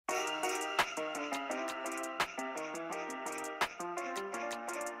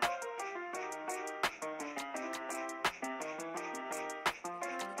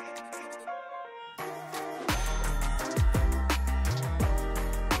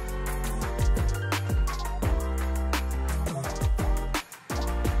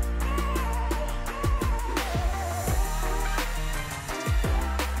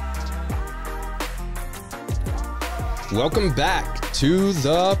Welcome back to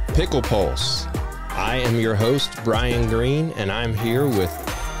the Pickle Pulse. I am your host, Brian Green, and I'm here with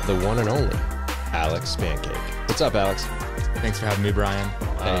the one and only Alex Spancake. What's up, Alex? Thanks for having me, Brian.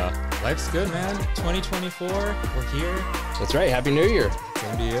 Hey. Life's good, man. 2024, we're here. That's right. Happy New Year.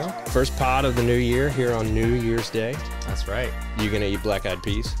 Same to you. First pod of the new year here on New Year's Day. That's right. You gonna eat black-eyed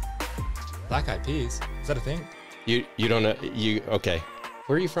peas? Black-eyed peas? Is that a thing? You don't know? Okay.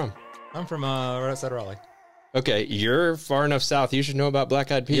 Where are you from? I'm from right outside Raleigh. Okay, you're far enough south. You should know about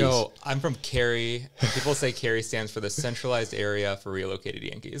black-eyed peas. Yo, I'm from Cary. People say Cary stands for the Centralized Area for Relocated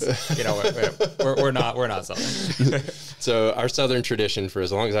Yankees. You know, we're not Southern. So our Southern tradition, for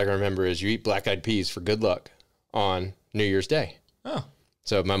as long as I can remember, is you eat black-eyed peas for good luck on New Year's Day. Oh.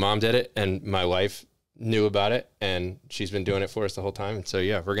 So my mom did it, and my wife knew about it, and she's been doing it for us the whole time. And so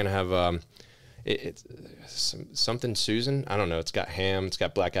yeah, we're gonna have it's something Susan. I don't know. It's got ham. It's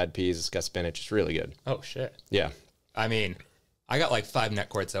got black-eyed peas. It's got spinach. It's really good. Oh shit. Yeah. I mean, I got like 5 net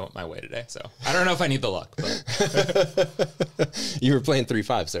courts that went my way today, so I don't know if I need the luck. But. You were playing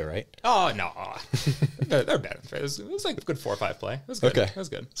 3-5s there, right? Oh no, they're better. It was like a good 4 or 5 play. It was good. Okay, it was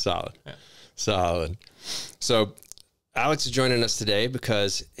good. Solid, yeah. Solid. So Alex is joining us today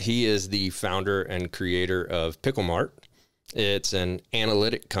because he is the founder and creator of Pickle Mart. It's an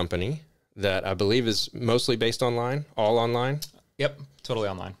analytic company that I believe is mostly based online, all online. Yep, totally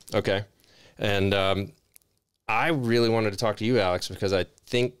online. Okay. And I really wanted to talk to you, Alex, because I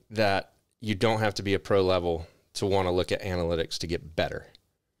think that you don't have to be a pro level to want to look at analytics to get better.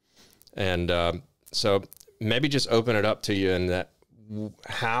 And so maybe just open it up to you in that,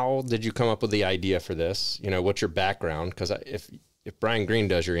 how did you come up with the idea for this? You know, what's your background? Because if Brian Green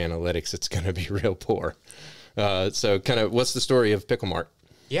does your analytics, it's going to be real poor. So kind of what's the story of Pickle Mart?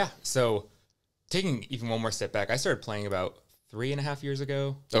 Yeah. So taking even one more step back, I started playing about 3.5 years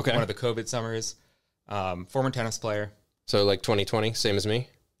ago. Okay. One of the COVID summers. Former tennis player. So like 2020, same as me?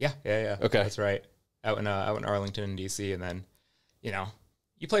 Yeah. Okay. That's right. Out in Arlington, DC. And then, you know,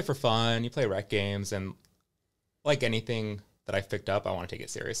 you play for fun, you play rec games, and like anything that I've picked up, I want to take it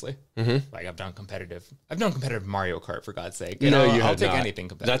seriously. Mm-hmm. Like I've done competitive Mario Kart, for God's sake. I'll take anything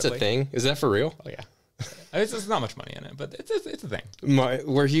competitively. That's a thing? Is that for real? Oh yeah. It's not much money in it, but it's a thing.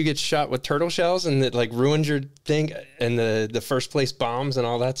 Where you get shot with turtle shells and it like ruins your thing, and the first place bombs and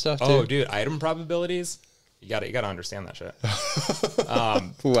all that stuff too? Oh, dude, item probabilities. You gotta understand that shit.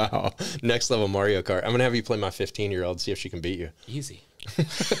 Wow, next level Mario Kart. I'm gonna have you play my 15-year-old, see if she can beat you. Easy.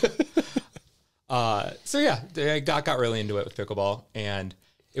 So yeah, I got really into it with pickleball, and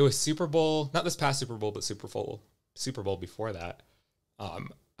it was Super Bowl, not this past Super Bowl, but Super Bowl before that.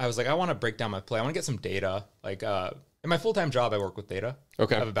 I was like, I want to break down my play. I want to get some data. Like, in my full-time job, I work with data.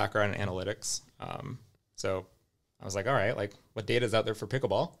 Okay. I have a background in analytics. So I was like, all right, like what data is out there for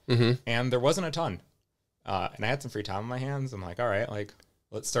pickleball? Mm-hmm. And there wasn't a ton. And I had some free time on my hands. I'm like, all right, like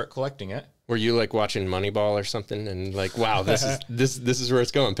let's start collecting it. Were you like watching Moneyball or something and like, wow, this is where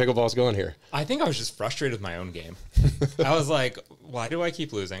it's going. Pickleball's going here. I think I was just frustrated with my own game. I was like, why do I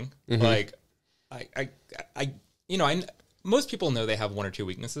keep losing? Mm-hmm. Like, most people know they have 1 or 2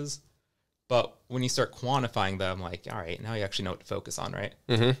 weaknesses, but when you start quantifying them, like, all right, now you actually know what to focus on, right?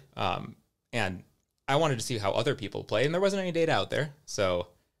 Mm-hmm. And I wanted to see how other people play, and there wasn't any data out there. So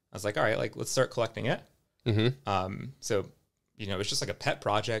I was like, all right, like, let's start collecting it. Mm-hmm. So, you know, it's just like a pet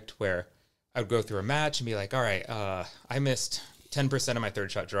project where I would go through a match and be like, all right, I missed 10% of my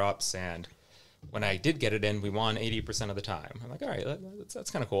third shot drops, and when I did get it in, we won 80% of the time. I'm like, all right,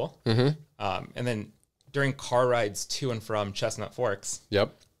 that's kind of cool. Mm-hmm. And then during car rides to and from Chestnut Forks,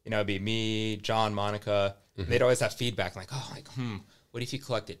 yep, you know, it'd be me, John, Monica. Mm-hmm. They'd always have feedback like, what if you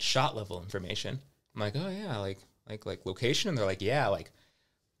collected shot level information? I'm like, oh yeah, like location, and they're like, yeah, like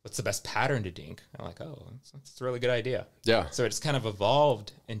what's the best pattern to dink? I'm like, oh, that's a really good idea. Yeah. So it just kind of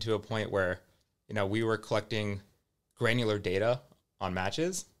evolved into a point where, you know, we were collecting granular data on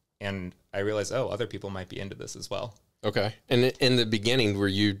matches, and I realized, oh, other people might be into this as well. Okay. And in the beginning, were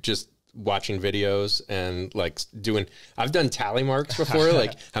you just watching videos and like I've done tally marks before,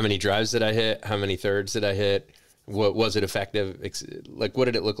 like how many drives did I hit? How many thirds did I hit? What was it effective? Like, what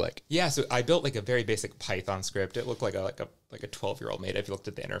did it look like? Yeah. So I built like a very basic Python script. It looked like a 12-year-old made it. If you looked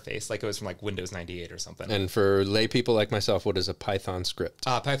at the interface, like it was from like Windows 98 or something. And for lay people like myself, what is a Python script?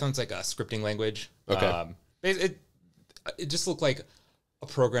 Python's like a scripting language. Okay. It just looked like a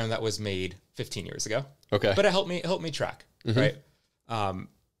program that was made 15 years ago. Okay. But it helped me track, mm-hmm. right?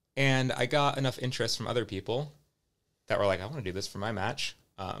 And I got enough interest from other people that were like, I want to do this for my match.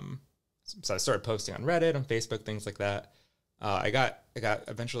 So I started posting on Reddit, on Facebook, things like that. I got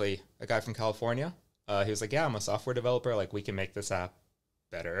eventually a guy from California. He was like, yeah, I'm a software developer. Like, we can make this app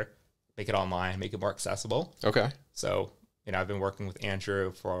better. make it online, make it more accessible. Okay. So, I've been working with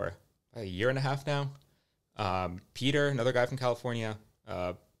Andrew for a year and a half now. Peter, another guy from California,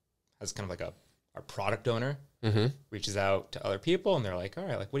 has kind of like our product owner, reaches out to other people, and they're like, all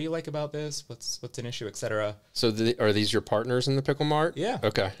right, like, what do you like about this? What's an issue, etc. So are these your partners in the Pickle Mart? Yeah.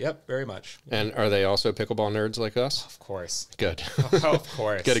 Okay. Yep, very much. And are they also pickleball nerds like us? Of course. Good. Oh, of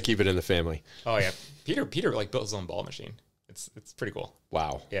course. Got to keep it in the family. Oh yeah. Peter like built his own ball machine. It's pretty cool.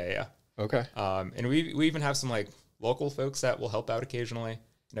 Wow. Yeah. Okay. And we even have some like local folks that will help out occasionally.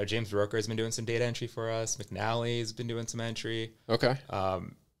 James Roker has been doing some data entry for us. McNally's been doing some entry. Okay.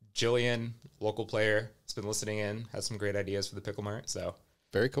 Jillian, local player, has been listening in, has some great ideas for the Pickle Mart. So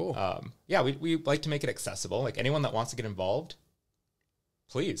very cool. Yeah, we like to make it accessible. Like anyone that wants to get involved,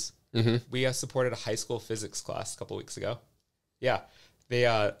 please. We supported a high school physics class a couple weeks ago. Yeah.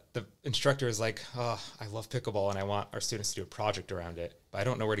 The instructor is like, oh, I love pickleball and I want our students to do a project around it, but I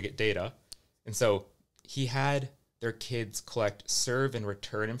don't know where to get data. And so he had their kids collect serve and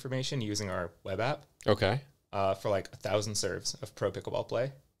return information using our web app. Okay. For like 1,000 serves of pro pickleball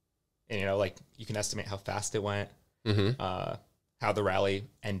play. And, like you can estimate how fast it went, how the rally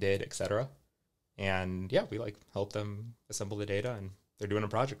ended, etc. And yeah, we like help them assemble the data, and they're doing a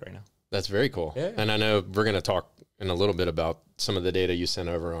project right now. That's very cool. Yeah. And I know we're going to talk in a little bit about some of the data you sent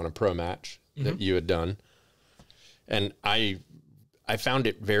over on a pro match that you had done. And I found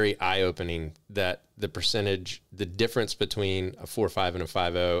it very eye-opening that the difference between a 4.5 and a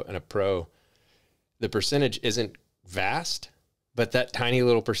 5.0 and a pro, the percentage isn't vast, but that tiny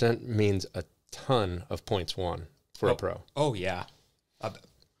little percent means a ton of points won for a pro. Oh, yeah.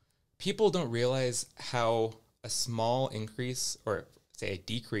 People don't realize how a small increase or say a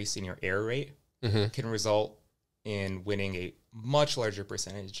decrease in your error rate can result in winning a much larger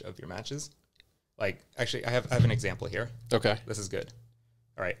percentage of your matches. Like, actually, I have an example here. Okay. This is good.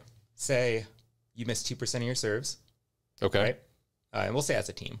 All right. Say you miss 2% of your serves. Okay. Right? And we'll say as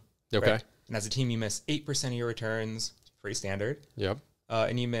a team. Okay. Right? And as a team, you miss 8% of your returns, pretty standard. Yep.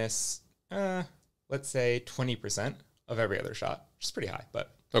 And you miss, let's say 20% of every other shot, which is pretty high,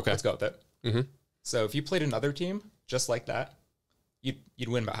 but let's go with it. So if you played another team just like that, you'd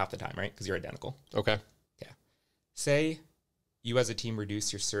win about half the time, right? Because you're identical. Okay. Yeah. Say you as a team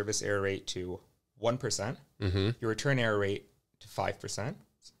reduce your service error rate to 1%, your return error rate to 5%,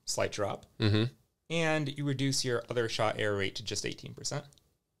 slight drop, and you reduce your other shot error rate to just 18%.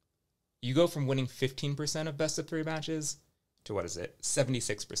 You go from winning 15% of best of 3 matches to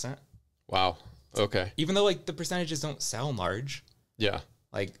 76%. Wow. Okay. Even though like the percentages don't sound large. Yeah.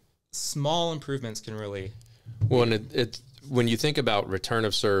 Like small improvements can really. Well, and when you think about return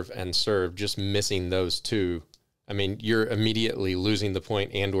of serve and serve, just missing those two, I mean, you're immediately losing the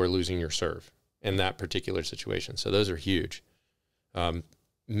point and or losing your serve in that particular situation. So those are huge.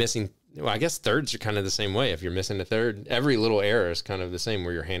 Missing, well, I guess thirds are kind of the same way. If you're missing a third, every little error is kind of the same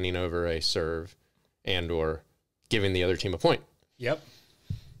where you're handing over a serve and or giving the other team a point. Yep.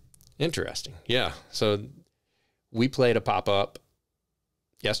 Interesting. Yeah. So we played a pop-up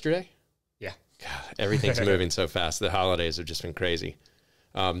yesterday. Yeah. God, everything's moving so fast. The holidays have just been crazy.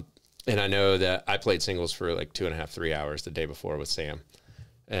 And I know that I played singles for like 2.5, 3 hours the day before with Sam.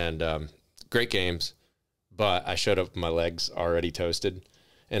 And great games, but I showed up with my legs already toasted.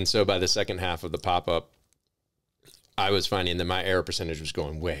 And so by the second half of the pop-up, I was finding that my error percentage was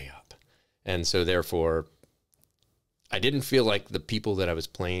going way up. And so therefore, I didn't feel like the people that I was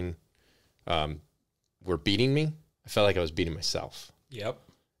playing were beating me. I felt like I was beating myself. Yep.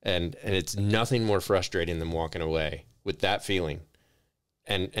 And it's nothing more frustrating than walking away with that feeling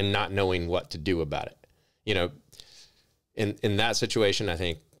and not knowing what to do about it. You know, in that situation, I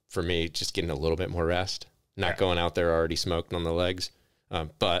think for me, just getting a little bit more rest, not going out there already smoked on the legs.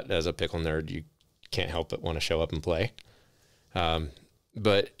 But as a pickle nerd, you can't help but want to show up and play.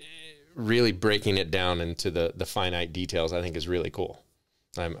 But really breaking it down into the finite details, I think is really cool.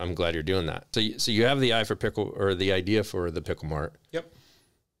 I'm glad you're doing that. So you have the eye for pickle, or the idea for the Pickle Mart. Yep.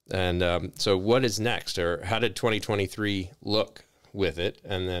 And so what is next, or how did 2023 look with it?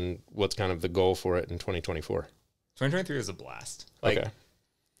 And then what's kind of the goal for it in 2024? 2023 was a blast. Like,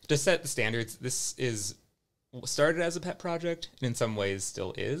 to set the standards, this is started as a pet project and in some ways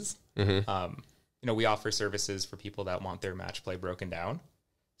still is. You know, we offer services for people that want their match play broken down.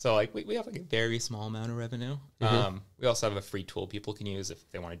 So like we have like a very small amount of revenue. We also have a free tool people can use if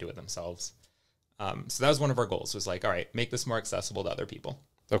they want to do it themselves. So that was one of our goals, was like, all right, make this more accessible to other people.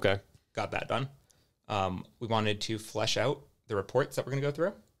 Okay. Got that done. We wanted to flesh out the reports that we're going to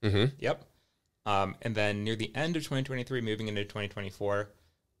go through. Yep. And then near the end of 2023, moving into 2024,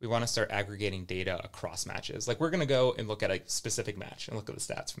 we want to start aggregating data across matches. Like we're going to go and look at a specific match and look at the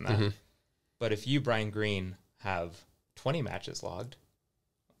stats from that. But if you, Brian Green, have 20 matches logged,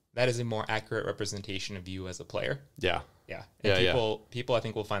 that is a more accurate representation of you as a player. Yeah. Yeah. And people I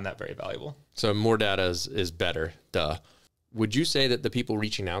think will find that very valuable. So more data is better. Duh. Would you say that the people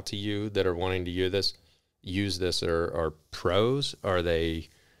reaching out to you that are wanting to use this are pros? Are they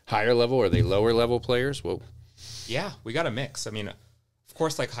higher level? Are they lower level players? Well, yeah, we got a mix. I mean, of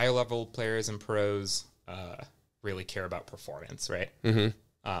course, like higher level players and pros really care about performance, right?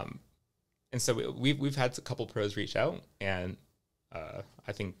 And so we've had a couple pros reach out, and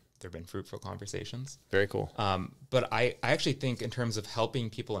I think there've been fruitful conversations. Very cool. But I actually think in terms of helping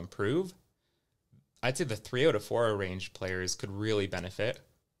people improve, I'd say the 3 out of 4 range players could really benefit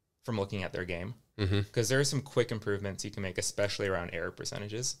from looking at their game, because there are some quick improvements you can make, especially around error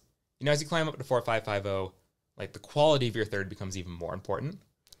percentages. You know, as you climb up to 4.550, like the quality of your third becomes even more important.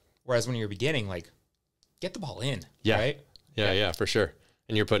 Whereas when you're beginning, like get the ball in, right? Yeah, for sure.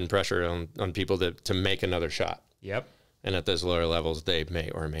 And you're putting pressure on people to make another shot. Yep. And at those lower levels, they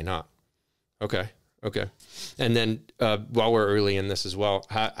may or may not. Okay. And then while we're early in this as well,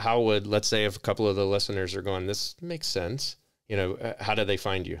 how would, let's say if a couple of the listeners are going, this makes sense, you know, how do they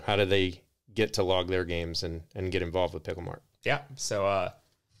find you? How do they get to log their games and get involved with PickleMart? Yeah. So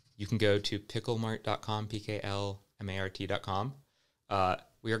you can go to picklemart.com, PKLMART.com.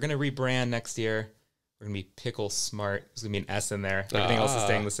 We are going to rebrand next year. We're going to be Pickle Smart. There's going to be an S in there. Everything else is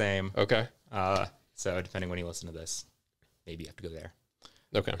staying the same. Okay. So depending when you listen to this, maybe you have to go there.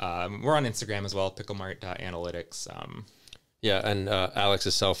 Okay. We're on Instagram as well, picklemart.analytics. Yeah, and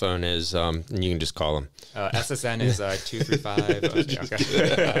Alex's cell phone is, and you can just call him. SSN is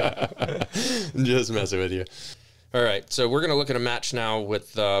 235. Just messing with you. All right, so we're going to look at a match now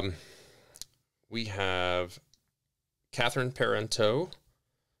with, we have Catherine Parenteau,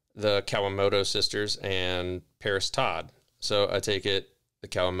 the Kawamoto sisters, and Paris Todd. So I take it the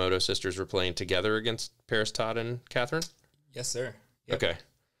Kawamoto sisters were playing together against Paris Todd and Catherine? Yes, sir. Yep. Okay.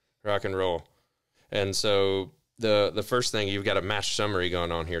 Rock and roll. And so the first thing, you've got a match summary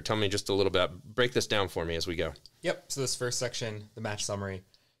going on here. Tell me just a little bit. Break this down for me as we go. Yep. So this first section, the match summary,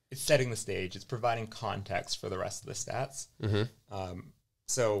 it's setting the stage. It's providing context for the rest of the stats.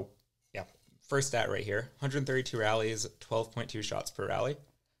 So, yeah, first stat right here, 132 rallies, 12.2 shots per rally.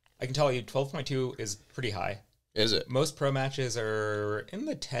 I can tell you 12.2 is pretty high. Is it? Most pro matches are in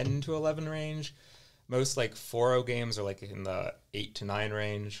the 10 to 11 range. Most like 4-0 games are like in the 8 to 9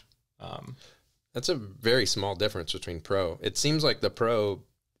 range. That's a very small difference between pro. It seems like the pro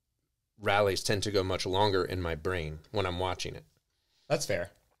rallies tend to go much longer in my brain when I'm watching it. That's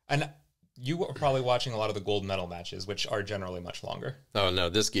fair. And you are probably watching a lot of the gold medal matches, which are generally much longer. Oh, no,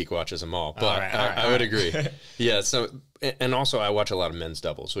 this geek watches them all. But I would agree. Yeah, so, and also I watch a lot of men's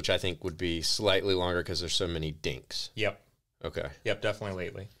doubles, which I think would be slightly longer because there's so many dinks. Yep. Okay. Yep, definitely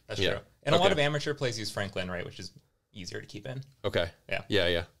lately. That's true. And a lot of amateur plays use Franklin, right, which is easier to keep in. Okay. Yeah.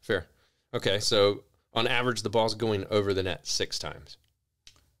 Yeah, fair. Okay, so on average, the ball's going over the net 6 times.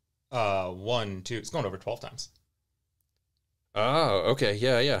 1, 2, it's going over 12 times. Oh, okay.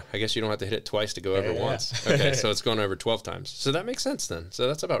 Yeah. I guess you don't have to hit it twice to go over once. Okay, so it's going over 12 times. So that makes sense then. So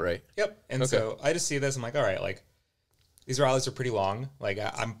that's about right. Yep. And so I just see this, I'm like, all right, like these rallies are pretty long. Like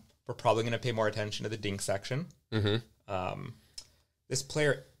we're probably going to pay more attention to the dink section. This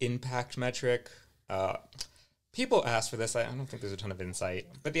player impact metric, people ask for this. I don't think there's a ton of insight,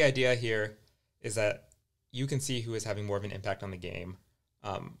 but the idea here is that you can see who is having more of an impact on the game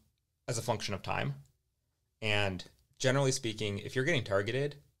as a function of time. And generally speaking, if you're getting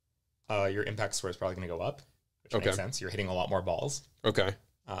targeted, your impact score is probably going to go up, which makes sense. You're hitting a lot more balls. Okay.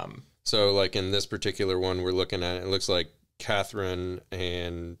 So like in this particular one we're looking at, it looks like Catherine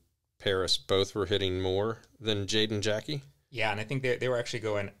and Paris both were hitting more than Jade and Jackie. Yeah, and I think they were actually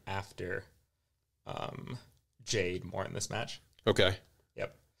going after Jade more in this match. Okay.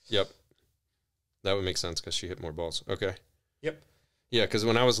 Yep. That would make sense because she hit more balls. Okay. Yep. Yeah, because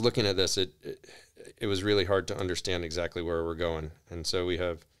when I was looking at this, it was really hard to understand exactly where we're going. And so we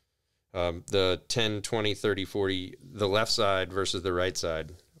have the 10, 20, 30, 40, the left side versus the right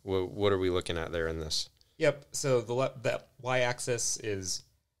side. What are we looking at there in this? Yep. So the y-axis is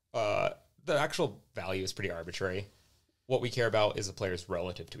the actual value is pretty arbitrary. What we care about is the players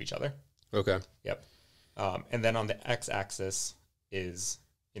relative to each other. Okay. Yep. And then on the x-axis is,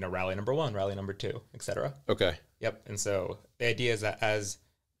 rally number 1, rally number 2, etc. Okay. Yep. And so the idea is that as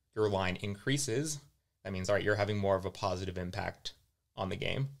your line increases, that means, all right, you're having more of a positive impact on the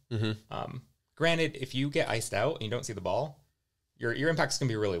game. Granted, if you get iced out and you don't see the ball, your impact's going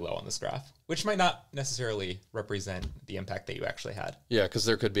to be really low on this graph, which might not necessarily represent the impact that you actually had. Yeah, because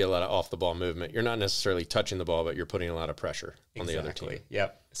there could be a lot of off-the-ball movement. You're not necessarily touching the ball, but you're putting a lot of pressure on the other team.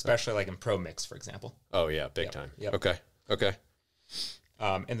 Yep, especially like in pro mix, for example. Oh, yeah, big time. Yep. Okay.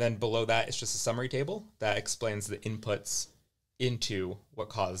 And then below that, it's just a summary table that explains the inputs into what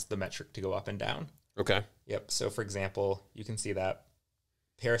caused the metric to go up and down. Okay. Yep, so for example, you can see that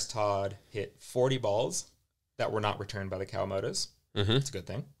Paris Todd hit 40 balls that were not returned by the Kawamotos. It's a good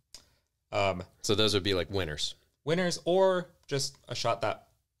thing. So those would be like winners. Winners, or just a shot that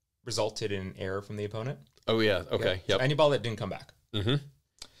resulted in an error from the opponent. Oh, yeah. Okay. Yep. So any ball that didn't come back.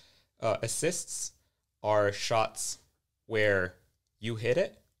 Assists are shots where you hit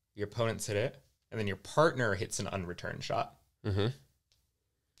it, your opponents hit it, and then your partner hits an unreturned shot. And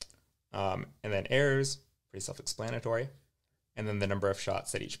then errors, pretty self-explanatory. And then the number of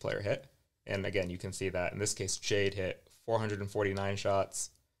shots that each player hit. And again, you can see that in this case, Jade hit 449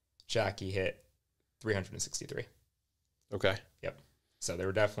 shots. Jackie hit 363. Okay. Yep. So they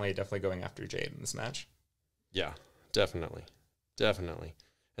were definitely going after Jade in this match. Yeah, definitely.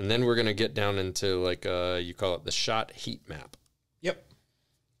 And then we're going to get down into like, you call it the shot heat map. Yep.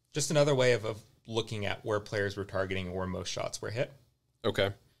 Just another way of looking at where players were targeting and where most shots were hit.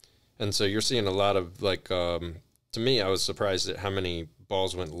 Okay. And so you're seeing a lot of like, to me, I was surprised at how many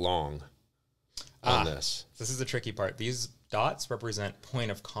balls went long on this. This is the tricky part. These dots represent point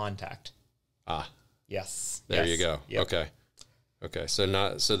of contact. Yes. There you go. Yep. Okay. So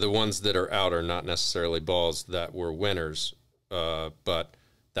the ones that are out are not necessarily balls that were winners, but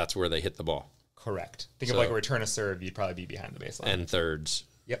that's where they hit the ball. Correct. Think of like a return a serve, you'd probably be behind the baseline. And thirds.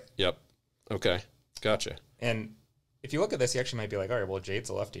 Yep. Okay. Gotcha. And if you look at this, you actually might be like, all right, well, Jade's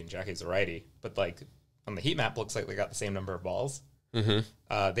a lefty and Jackie's a righty. But like on the heat map, looks like they got the same number of balls.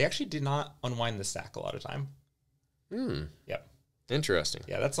 They actually did not unwind the stack a lot of time. Yep. Interesting.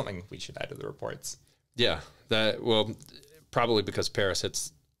 Yeah, that's something we should add to the reports. Yeah. Probably because Paris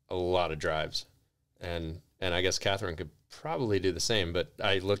hits a lot of drives. And I guess Catherine could probably do the same, but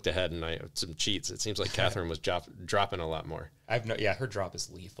I looked ahead and I had some cheats. It seems like Catherine was dropping a lot more. Her drop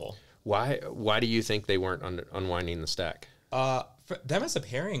is lethal. Why do you think they weren't unwinding the stack? For them as a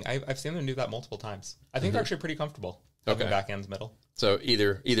pairing, I've seen them do that multiple times. I think they're actually pretty comfortable. Okay. Back ends middle. So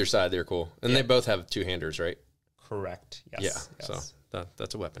either side, they're cool. And they both have two-handers, right? Correct. Yes. Yeah. Yes. So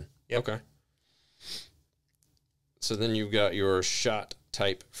that's a weapon. Yep. Okay. So then you've got your shot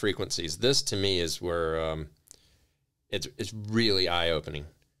type frequencies. This to me is where it's really eye-opening.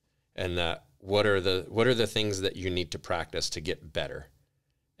 And that what are the things that you need to practice to get better?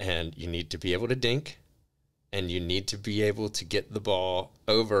 And you need to be able to dink, and you need to be able to get the ball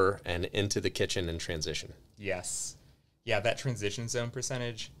over and into the kitchen in transition. Yes. Yeah, that transition zone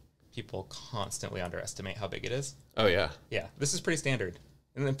percentage, people constantly underestimate how big it is. Oh, yeah. Yeah, this is pretty standard.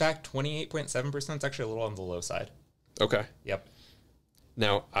 And in fact, 28.7% is actually a little on the low side. Okay. Yep.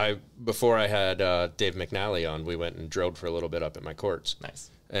 Now, before I had Dave McNally on, we went and drilled for a little bit up at my courts.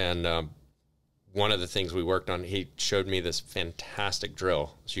 Nice. And one of the things we worked on, he showed me this fantastic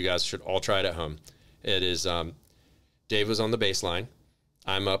drill. So you guys should all try it at home. It is, Dave was on the baseline.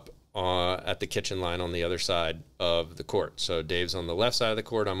 I'm up at the kitchen line on the other side of the court. So Dave's on the left side of the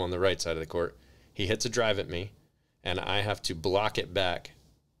court. I'm on the right side of the court. He hits a drive at me, and I have to block it back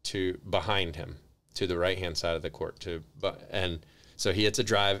to behind him to the right-hand side of the court. And so he hits a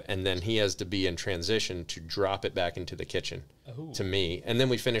drive, and then he has to be in transition to drop it back into the kitchen to me. And then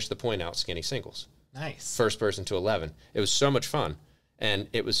we finish the point out skinny singles. Nice. First person to 11. It was so much fun. And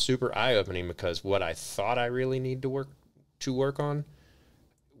it was super eye-opening because what I thought I really need to work on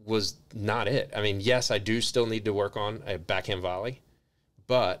was not it. I mean, yes, I do still need to work on a backhand volley,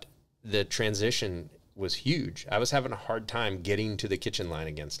 but the transition was huge. I was having a hard time getting to the kitchen line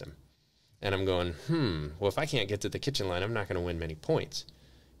against him. And I'm going, well, if I can't get to the kitchen line, I'm not going to win many points.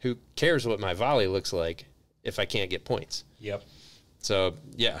 Who cares what my volley looks like if I can't get points? Yep. So,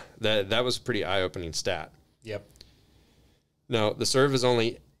 yeah, that was a pretty eye-opening stat. Yep. Now, the serve is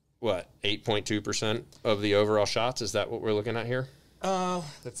only, 8.2% of the overall shots? Is that what we're looking at here?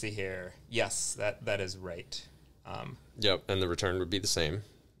 Let's see here. Yes, that is right. Yep, and the return would be the same.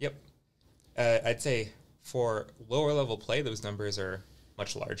 Yep. I'd say for lower level play, those numbers are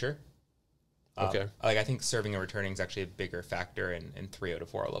much larger. Okay. I think serving and returning is actually a bigger factor in 3.0 to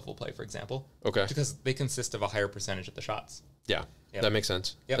 4.0 level play, for example. Okay. Because they consist of a higher percentage of the shots. Yeah, Yep. That makes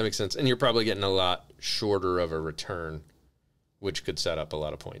sense. Yep. That makes sense. And you're probably getting a lot shorter of a return, which could set up a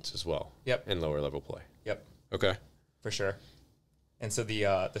lot of points as well. Yep. In lower level play. Yep. Okay. For sure. And so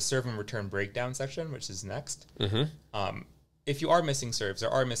the serve and return breakdown section, which is next, if you are missing serves or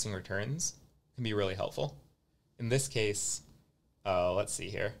are missing returns, can be really helpful. In this case, Let's see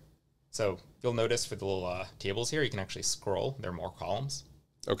here. So you'll notice for the little tables here, you can actually scroll. There are more columns.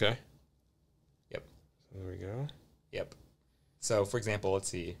 Okay. Yep. There we go. Yep. So, for example, let's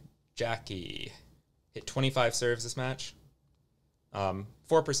see. Jackie hit 25 serves this match.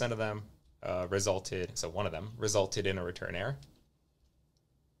 4% of them resulted, so one of them resulted in a return error.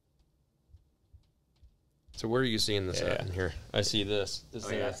 So where are you seeing this at in here? I see this.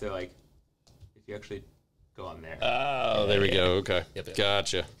 Yeah, so like, if you actually go on there. Oh, there we go. Okay. Yep.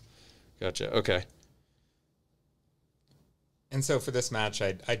 Gotcha. Okay. And so for this match,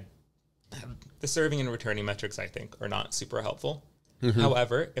 the serving and returning metrics, I think, are not super helpful.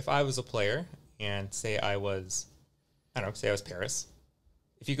 However, if I was a player and say I was Paris,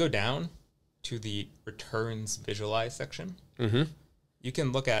 if you go down to the returns visualize section, you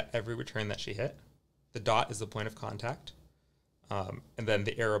can look at every return that she hit. The dot is the point of contact. And then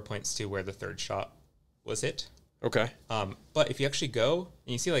the arrow points to where the third shot was hit. Okay. But if you actually go,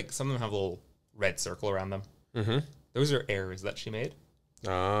 and you see like some of them have a little red circle around them. Those are errors that she made.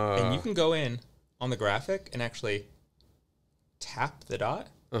 And you can go in on the graphic and actually tap the dot.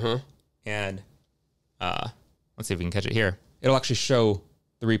 And let's see if we can catch it here. It'll actually show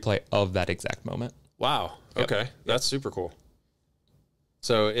the replay of that exact moment. Wow. Okay. That's super cool.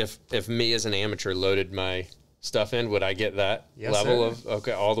 So if me as an amateur loaded my stuff in, would I get that level of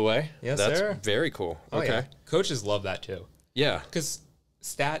all the way? Yes, That's sir. very cool. Okay. Yeah. Coaches love that too. Yeah. Because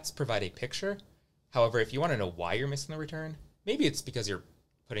stats provide a picture. However, if you want to know why you're missing the return, maybe it's because you're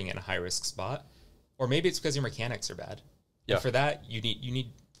putting it in a high risk spot, or maybe it's because your mechanics are bad. Yeah. And for that, you need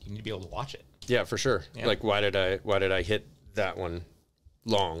to be able to watch it. Yeah, for sure. Yeah. Like why did I hit that one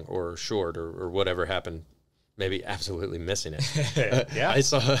long or short or whatever happened? Maybe absolutely missing it. Yeah. I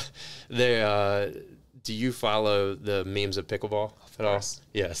saw do you follow the memes of pickleball at all?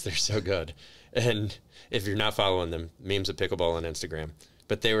 Yes, they're so good. And if you're not following them, memes of pickleball on Instagram.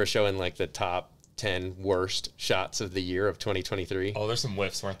 But they were showing like the top 10 worst shots of the year of 2023. Oh, there's some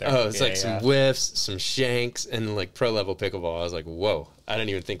whiffs, weren't there? Oh, it's some whiffs, some shanks, and like pro level pickleball. I was like, whoa, I didn't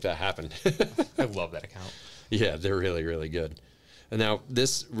even think that happened. I love that account. Yeah, they're really, really good. And now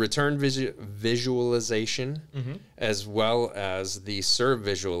this return visualization, as well as the serve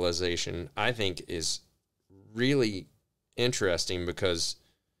visualization, I think is really interesting because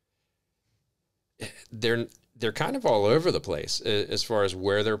they're kind of all over the place as far as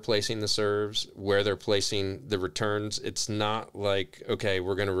where they're placing the serves, where they're placing the returns. It's not like, okay,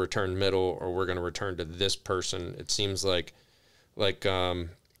 we're going to return middle or we're going to return to this person. It seems like on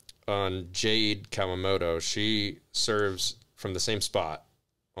Jade Kawamoto, she serves from the same spot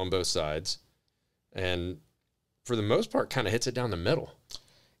on both sides, and for the most part kind of hits it down the middle.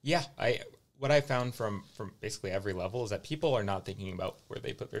 Yeah, what I found from basically every level is that people are not thinking about where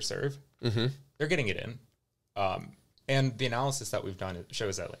they put their serve. They're getting it in. And the analysis that we've done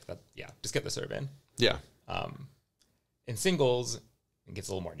shows that just get the serve in. Yeah. In singles, it gets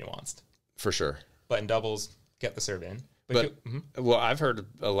a little more nuanced. For sure. But in doubles, get the serve in. But well, I've heard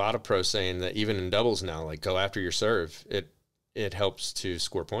a lot of pros saying that even in doubles now, like go after your serve. It helps to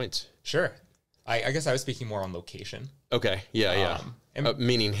score points. Sure. I guess I was speaking more on location. Okay. Yeah.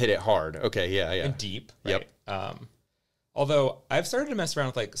 Meaning hit it hard. Okay. Yeah. And deep. Right? Yep. Although I've started to mess around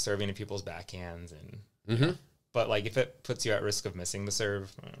with like serving in people's backhands and, but like if it puts you at risk of missing the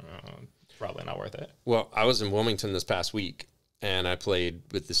serve, probably not worth it. Well, I was in Wilmington this past week and I played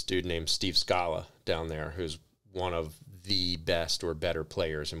with this dude named Steve Scala down there, who's one of the best or better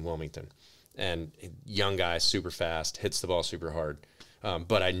players in Wilmington. And young guy, super fast, hits the ball super hard.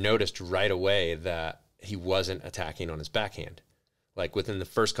 But I noticed right away that he wasn't attacking on his backhand. Like within the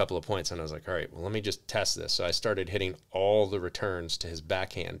first couple of points, and I was like, all right, well, let me just test this. So I started hitting all the returns to his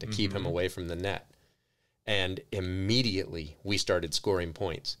backhand to keep him away from the net. And immediately we started scoring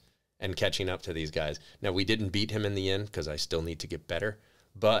points and catching up to these guys. Now, we didn't beat him in the end because I still need to get better.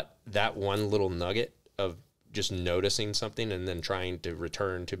 But that one little nugget of just noticing something and then trying to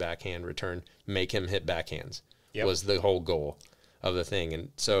return to backhand, make him hit backhands was the whole goal of the thing. And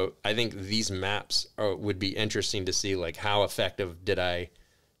so I think these maps would be interesting to see, like, how effective did I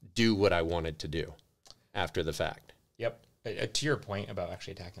do what I wanted to do after the fact. Yep. To your point about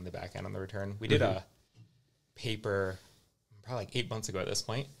actually attacking the backhand on the return, we did a paper probably like 8 months ago at this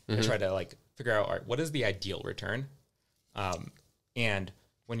point. I tried to like figure out, all right, what is the ideal return? And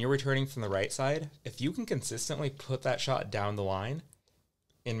when you're returning from the right side, if you can consistently put that shot down the line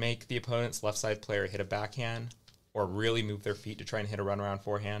and make the opponent's left side player hit a backhand or really move their feet to try and hit a runaround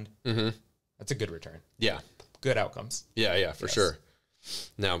forehand, that's a good return. Yeah. Good outcomes. Yeah, for sure.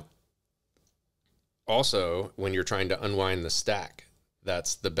 Now, also, when you're trying to unwind the stack,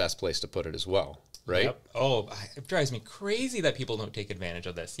 that's the best place to put it as well. right? Yep. Oh, it drives me crazy that people don't take advantage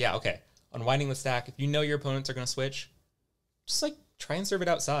of this. Yeah, okay. Unwinding the stack, if you know your opponents are going to switch, just like try and serve it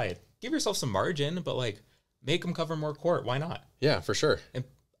outside. Give yourself some margin, but like make them cover more court. Why not? Yeah, for sure. And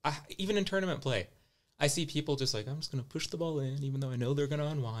even in tournament play, I see people just like, I'm just going to push the ball in, even though I know they're going to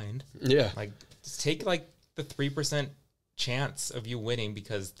unwind. Yeah. Like, just take like the 3% chance of you winning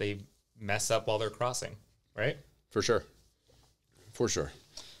because they mess up while they're crossing, right? For sure. For sure.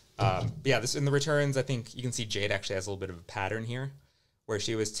 Yeah, this in the returns, I think you can see Jade actually has a little bit of a pattern here where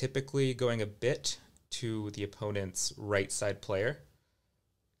she was typically going a bit to the opponent's right side player.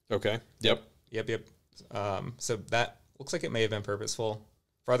 Okay. Yep. Yep. So that looks like it may have been purposeful.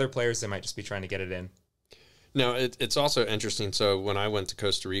 For other players, they might just be trying to get it in. No, it's also interesting. So when I went to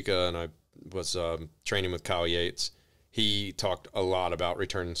Costa Rica and I was training with Kyle Yates, he talked a lot about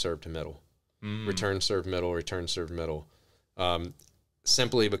return and serve to middle. Return, serve, middle, return, serve, middle.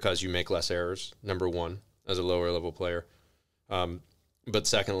 Simply because you make less errors, number one, as a lower level player. But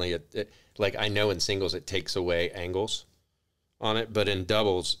secondly, like I know in singles it takes away angles on it, but in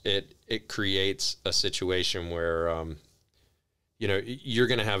doubles it creates a situation where you know, you're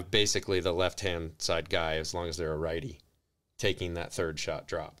going to have basically the left-hand side guy, as long as they're a righty, taking that third shot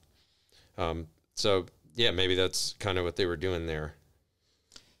drop. So, yeah, maybe that's kind of what they were doing there.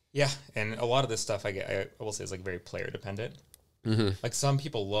 Yeah, and a lot of this stuff I will say is like very player dependent. Mm-hmm. Like some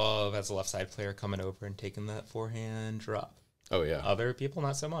people love as a left side player coming over and taking that forehand drop. Oh, yeah. Other people,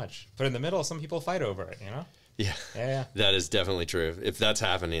 not so much. But in the middle, some people fight over it, you know? Yeah. Yeah. That is definitely true. If that's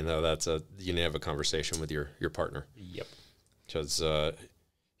happening, though, you need to have a conversation with your partner. Yep. Because,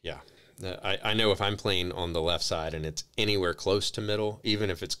 yeah, I know if I'm playing on the left side and it's anywhere close to middle, even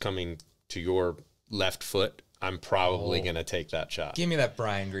if it's coming to your left foot, I'm probably going to take that shot. Give me that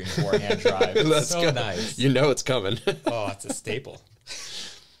Brian Green forehand drive. It's so nice. You know it's coming. Oh, it's a staple.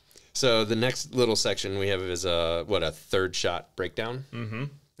 So the next little section we have is a third shot breakdown? Mm-hmm.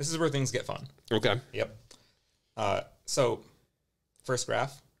 This is where things get fun. Okay. Yep. So first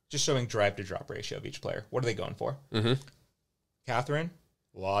graph, just showing drive to drop ratio of each player. What are they going for? Mm-hmm. Catherine,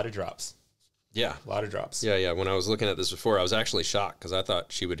 a lot of drops. Yeah. A lot of drops. Yeah. When I was looking at this before, I was actually shocked because I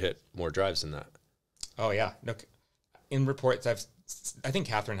thought she would hit more drives than that. Oh, yeah. No, in reports, I think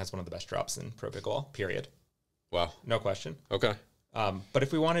Catherine has one of the best drops in pro pickleball, period. Wow. No question. Okay. But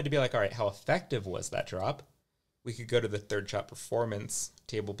if we wanted to be like, all right, how effective was that drop? We could go to the third shot performance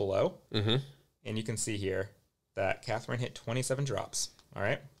table below. Mm-hmm. And you can see here that Catherine hit 27 drops. All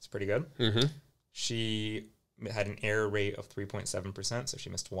right. It's pretty good. Mm-hmm. She had an error rate of 3.7%, so she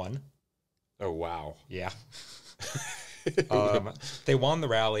missed one. Oh, wow. Yeah. They won the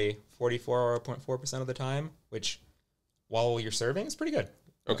rally 44.4% of the time, which, while you're serving, is pretty good.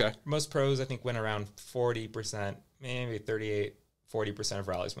 Okay. Most pros, I think, win around 40%, maybe 38, 40% of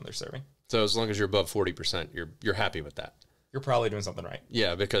rallies when they're serving. So as long as you're above 40%, you're happy with that. You're probably doing something right.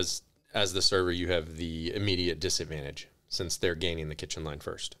 Yeah, because as the server, you have the immediate disadvantage since they're gaining the kitchen line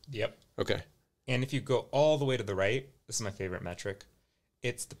first. Yep. Okay. And if you go all the way to the right, this is my favorite metric.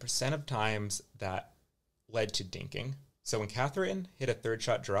 It's the percent of times that led to dinking. So when Catherine hit a third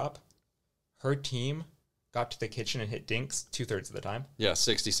shot drop, her team got to the kitchen and hit dinks 2/3 of the time. Yeah,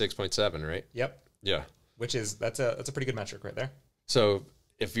 66.7, right? Yep. Yeah. That's a pretty good metric right there. So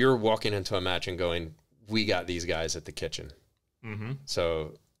if you're walking into a match and going, we got these guys at the kitchen. Mm-hmm.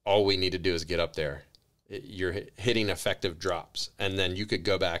 So all we need to do is get up there. You're hitting effective drops. And then you could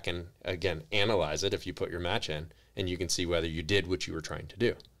go back and, again, analyze it if you put your match in, and you can see whether you did what you were trying to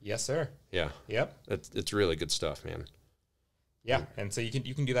do. Yes, sir. Yeah. Yep. It's really good stuff, man. Yeah, and so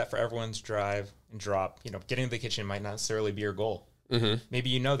you can do that for everyone's drive and drop. You know, getting to the kitchen might not necessarily be your goal. Mm-hmm.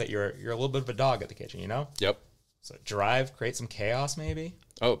 Maybe you know that you're a little bit of a dog at the kitchen, you know? Yep. So drive, create some chaos maybe.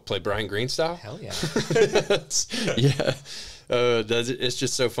 Oh, play Brian Green style? Hell yeah. Yeah. It's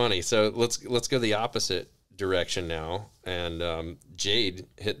just so funny. So let's go the opposite direction now. And Jade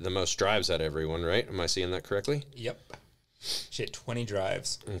hit the most drives out of everyone, right? Am I seeing that correctly? Yep. She hit 20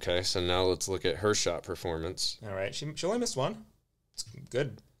 drives. Okay, so now let's look at her shot performance. All right. She only missed one. It's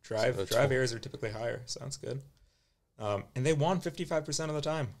good. Drive errors are typically higher, so that's good. And they won 55% of the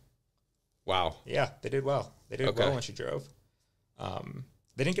time. Wow. Yeah, they did well. They did well when she drove.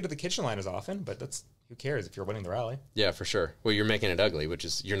 They didn't get to the kitchen line as often, but who cares if you're winning the rally? Yeah, for sure. Well, you're making it ugly, which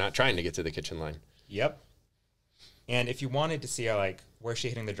is you're not trying to get to the kitchen line. Yep. And if you wanted to see where's she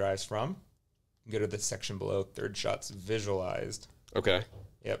hitting the drives from, go to the section below, third shots visualized. Okay.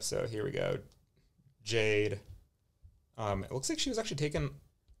 Yep, so here we go. Jade. It looks like she was actually taking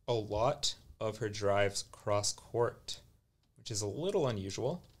a lot of her drives cross court, which is a little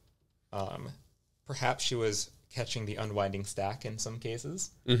unusual. Perhaps she was catching the unwinding stack in some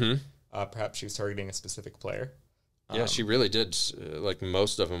cases. Mm-hmm. Perhaps she was targeting a specific player. Yeah, she really did. Like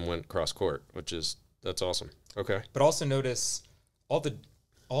most of them went cross court, that's awesome. Okay. But also notice all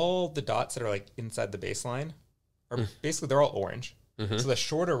the dots that are like inside the baseline are basically they're all orange. So the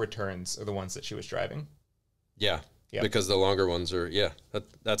shorter returns are the ones that she was driving. Yeah. Yep. Because the longer ones are,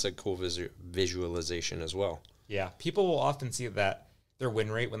 that's a cool visualization as well. Yeah. People will often see that their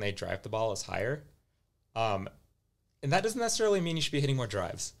win rate when they drive the ball is higher. And that doesn't necessarily mean you should be hitting more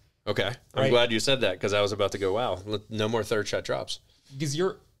drives. Okay. I'm glad you said that because I was about to go, wow, no more third shot drops. Because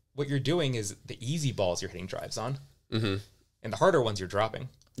what you're doing is the easy balls you're hitting drives on. And the harder ones you're dropping.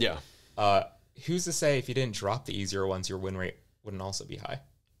 Yeah. Who's to say if you didn't drop the easier ones, your win rate wouldn't also be high?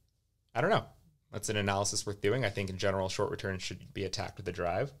 I don't know. That's an analysis worth doing. I think in general, short returns should be attacked with a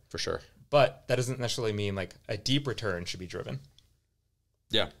drive. For sure. But that doesn't necessarily mean like a deep return should be driven.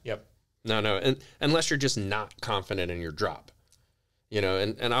 Yeah. Yep. No. And unless you're just not confident in your drop,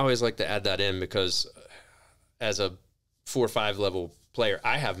 and I always like to add that in because as a 4 or 5 level player,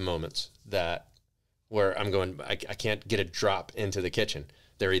 I have moments where I'm going, I can't get a drop into the kitchen.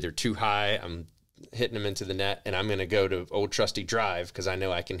 They're either too high, I'm hitting them into the net, and I'm going to go to old trusty drive because I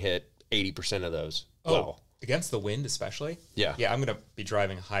know I can hit 80% of those. Against the wind especially? Yeah. Yeah, I'm going to be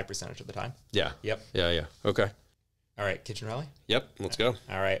driving a high percentage of the time. Yeah. Yep. Yeah. Okay. All right, kitchen rally? Yep, let's go.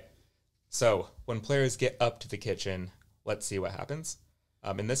 All right. So when players get up to the kitchen, let's see what happens.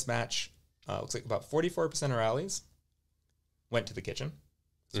 In this match, looks like about 44% of rallies went to the kitchen.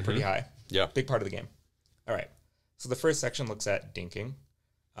 It's pretty high. Yeah. Big part of the game. All right. So the first section looks at dinking.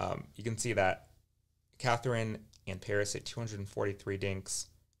 You can see that Catherine and Paris hit 243 dinks.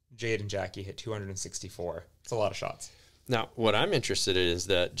 Jade and Jackie hit 264. It's a lot of shots. Now, what I'm interested in is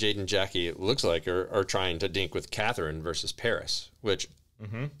that Jade and Jackie, it looks like, are trying to dink with Catherine versus Paris, which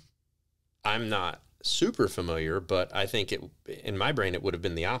I'm not super familiar, but I think in my brain it would have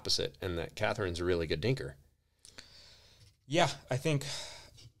been the opposite, and that Catherine's a really good dinker. Yeah, I think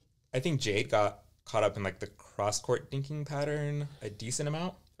Jade got caught up in like the cross-court dinking pattern a decent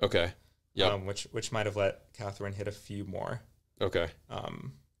amount. Okay. Yeah. Which might have let Catherine hit a few more. Okay.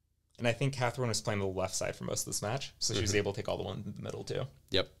 And I think Catherine was playing the left side for most of this match, so she was able to take all the ones in the middle too.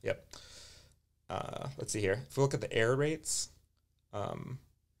 Yep. Let's see here. If we look at the error rates,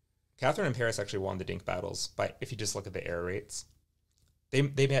 Catherine and Paris actually won the dink battles. But if you just look at the error rates,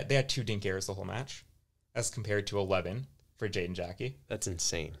 they had 2 dink errors the whole match, as compared to 11 for Jade and Jackie. That's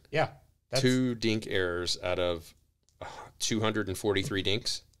insane. Yeah. 2 dink errors out of 243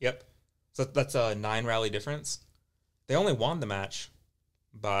 dinks. Yep. So that's a 9 rally difference. They only won the match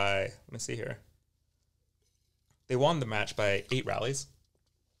by, let me see here. They won the match by 8 rallies.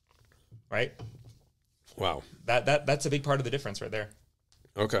 Right? Wow. That's a big part of the difference right there.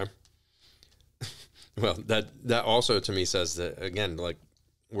 Okay. Well, that also to me says that, again, like,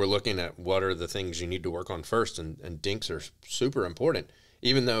 we're looking at what are the things you need to work on first, and dinks are super important.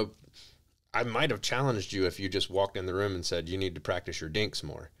 Even though I might have challenged you if you just walked in the room and said you need to practice your dinks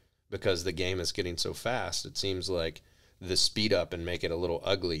more, because the game is getting so fast. It seems like the speed up and make it a little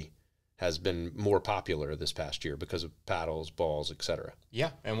ugly has been more popular this past year because of paddles, balls, etc.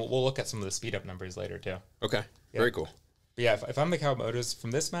 Yeah, and we'll look at some of the speed up numbers later too. Okay, very cool. But yeah, if I'm the Kawamotos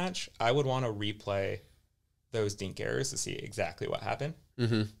from this match, I would want to replay those dink errors to see exactly what happened.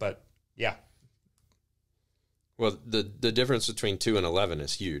 But yeah. Well, the difference between 2 and 11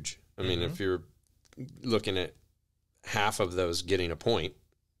 is huge. I mean, if you're looking at half of those getting a point,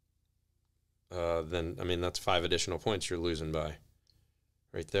 then, I mean, that's 5 additional points you're losing by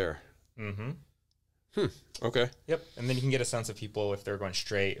right there. Okay. Yep. And then you can get a sense of people if they're going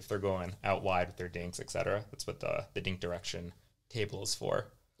straight, if they're going out wide with their dinks, etc. That's what the dink direction table is for.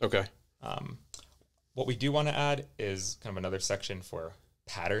 Okay. What we do want to add is kind of another section for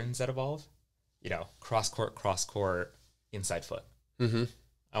patterns that evolve. Cross court, inside foot.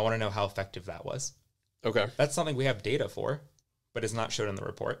 I want to know how effective that was. Okay. That's something we have data for, but is not shown in the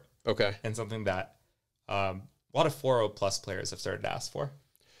report. Okay. And something that a lot of 4.0 plus players have started to ask for.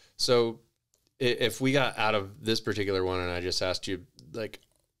 So if we got out of this particular one and I just asked you, like,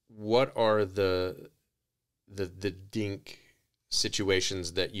 what are the dink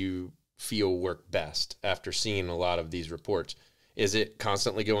situations that you feel work best after seeing a lot of these reports? Is it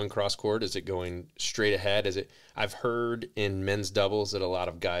constantly going cross court? Is it going straight ahead? I've heard in men's doubles that a lot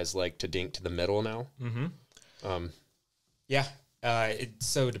of guys like to dink to the middle now. Yeah. It's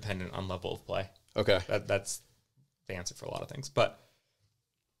so dependent on level of play. Okay. That's the answer for a lot of things. But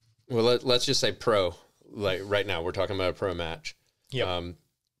well, let's just say pro. Like right now, we're talking about a pro match. Yeah.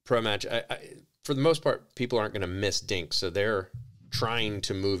 Pro match. For the most part, people aren't going to miss dinks, so they're trying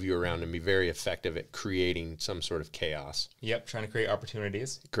to move you around and be very effective at creating some sort of chaos. Yep, trying to create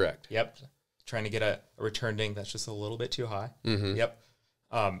opportunities. Correct. Yep, trying to get a return dink that's just a little bit too high. Mm-hmm. Yep.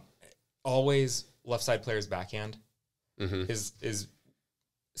 Always left side player's backhand Mm-hmm. is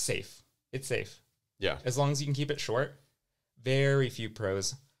safe. It's safe. Yeah. As long as you can keep it short. Very few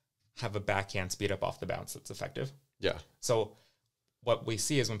pros have a backhand speed up off the bounce that's effective. Yeah. So what we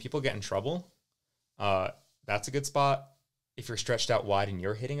see is when people get in trouble, that's a good spot. If you're stretched out wide and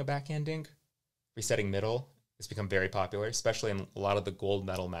you're hitting a backhand dink, resetting middle has become very popular, especially in a lot of the gold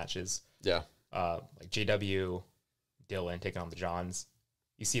medal matches. Yeah. Like JW, Dylan taking on the Johns.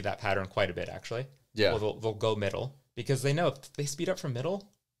 You see that pattern quite a bit, actually. Yeah. Well, they'll go middle because they know if they speed up from middle,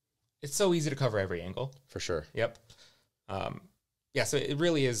 it's so easy to cover every angle. For sure. Yep. Yeah, so it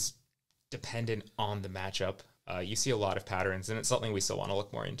really is dependent on the matchup. You see a lot of patterns, and it's something we still want to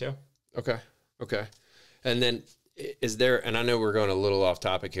look more into. Okay. Okay. And then is there, and I know we're going a little off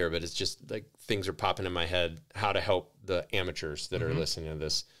topic here, but it's just like things are popping in my head, how to help the amateurs that are listening to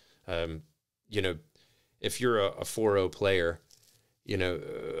this. You know, if you're a 4-0 player, you know,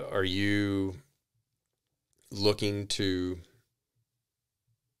 are you looking to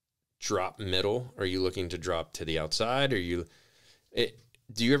drop middle? Are you looking to drop to the outside? Do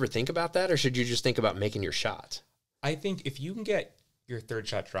you ever think about that, or should you just think about making your shot? I think if you can get your third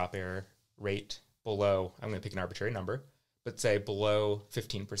shot drop error rate below, I'm going to pick an arbitrary number, but say below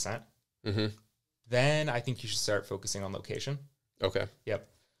 15%, then I think you should start focusing on location. Okay. Yep.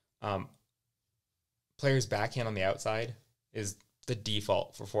 Players backhand on the outside is the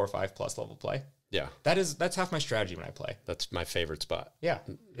default for 4 or 5 plus level play. Yeah. That's half my strategy when I play. That's my favorite spot. Yeah.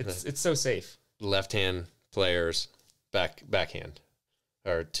 It's so safe. Left-hand players backhand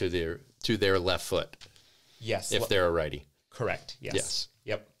or to their left foot. Yes. If they're a righty. Correct. Yes. Yes.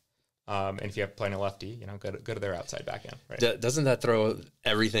 Yep. And if you have playing a lefty, you know, go to their outside backhand. Right. Doesn't that throw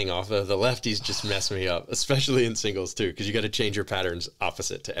everything off? The lefties just mess me up, especially in singles too, because you got to change your patterns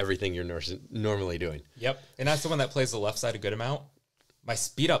opposite to everything you're normally doing. Yep. And that's the one that plays the left side a good amount. My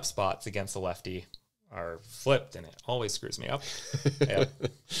speed up spots against the lefty are flipped, and it always screws me up. Yep.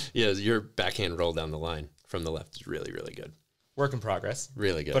 Yeah, your backhand roll down the line from the left is really, really good. Work in progress.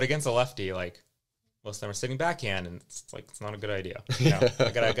 Really good. But against a lefty, like most of them are sitting backhand, and it's not a good idea. You know,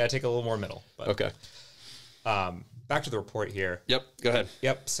 I gotta take a little more middle. But, okay. Back to the report here. Yep. Go ahead.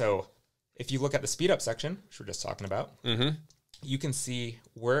 Yep. So if you look at the speed up section, which we're just talking about, you can see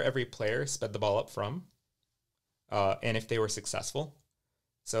where every player sped the ball up from, and if they were successful.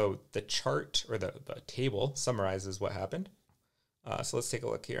 So the chart or the table summarizes what happened. So let's take a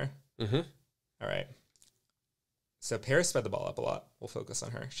look here. All right. So Paris sped the ball up a lot. We'll focus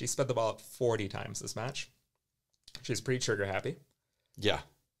on her. She sped the ball up 40 times this match. She's pretty trigger happy. Yeah.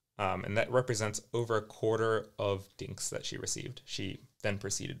 And that represents over a quarter of dinks that she received. She then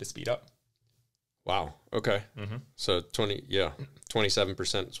proceeded to speed up. Wow. Okay. So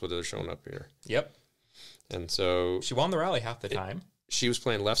 27% is what they're showing up here. Yep. And so she won the rally half the time. She was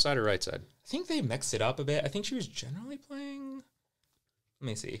playing left side or right side? I think they mixed it up a bit. I think she was generally playing. Let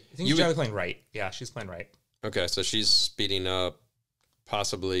me see. I think she's generally playing right. Yeah, she's playing right. Okay, so she's speeding up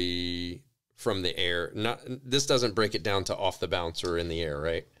possibly from the air. This doesn't break it down to off the bounce or in the air,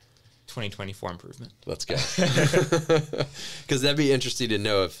 right? 2024 improvement. Let's go. Because that'd be interesting to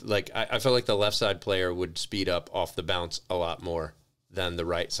know if, like, I feel like the left side player would speed up off the bounce a lot more than the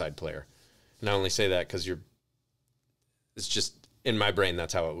right side player. And I only say that because it's just, in my brain,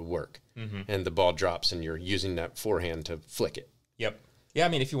 that's how it would work. And the ball drops and you're using that forehand to flick it. Yep. Yeah, I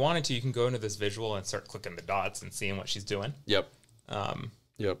mean, if you wanted to, you can go into this visual and start clicking the dots and seeing what she's doing. Yep.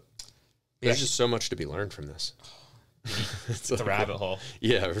 There's just so much to be learned from this. It's the rabbit hole.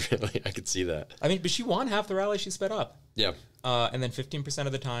 Yeah, really. I could see that. I mean, but she won half the rally she sped up. Yeah. And then 15%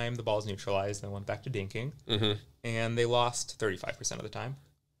 of the time, the ball's neutralized and went back to dinking. And they lost 35% of the time.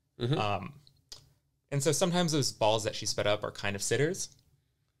 And so sometimes those balls that she sped up are kind of sitters,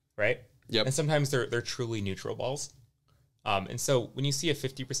 right? Yep. And sometimes they're truly neutral balls. And so when you see a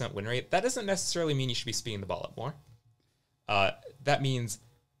 50% win rate, that doesn't necessarily mean you should be speeding the ball up more. That means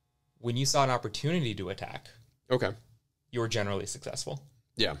when you saw an opportunity to attack, you were generally successful.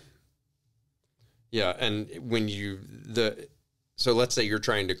 Yeah. Yeah, and when so let's say you're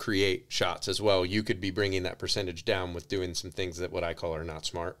trying to create shots as well, you could be bringing that percentage down with doing some things that what I call are not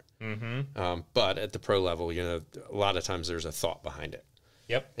smart. But at the pro level, you know, a lot of times there's a thought behind it.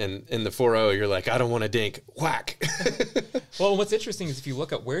 Yep. And in the 4-0, you're like, I don't want to dink. Whack. Well, what's interesting is if you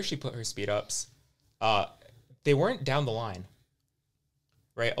look at where she put her speed ups, they weren't down the line,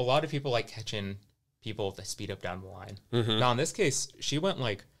 right? A lot of people like catching people with the speed up down the line. Now, in this case, she went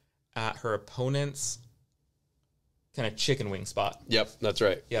like at her opponent's kind of chicken wing spot. Yep, that's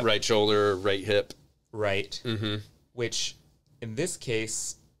right. Yep. Right shoulder, right hip. Right. Mm-hmm. Which, in this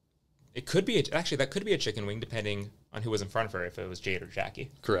case, it could be actually that could be a chicken wing depending on who was in front of her, if it was Jade or Jackie.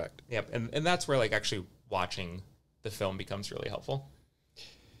 Correct. Yep, and that's where like actually watching the film becomes really helpful.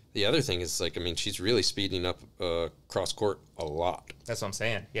 The other thing is like, I mean, she's really speeding up cross court a lot. That's what I'm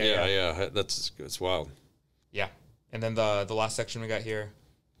saying. Yeah. That's wild. Yeah, and then the last section we got here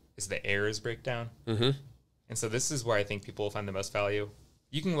is the errors breakdown. Mm-hmm. And so this is where I think people will find the most value.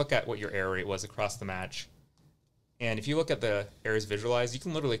 You can look at what your error rate was across the match. And if you look at the errors visualized, you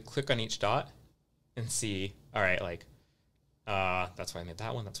can literally click on each dot and see, all right, like, that's why I made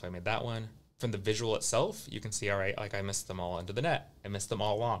that one. That's why I made that one. From the visual itself, you can see, all right, like I missed them all into the net. I missed them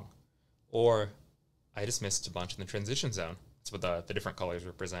all long. Or I just missed a bunch in the transition zone. That's what the different colors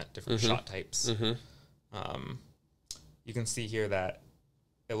represent, different shot types. Mm-hmm. You can see here that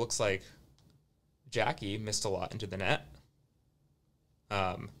it looks like Jackie missed a lot into the net.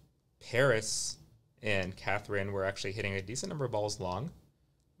 Paris and Catherine were actually hitting a decent number of balls long.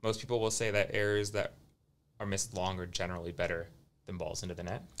 Most people will say that errors that are missed long are generally better than balls into the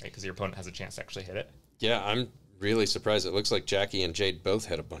net, right? Because your opponent has a chance to actually hit it. Yeah, I'm really surprised. It looks like Jackie and Jade both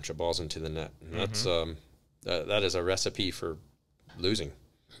hit a bunch of balls into the net. And that's that is a recipe for losing.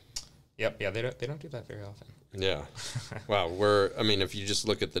 Yep. Yeah, they don't do that very often. Yeah. Wow. I mean, if you just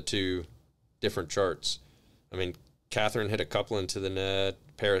look at the two different charts, I mean, Catherine hit a couple into the net.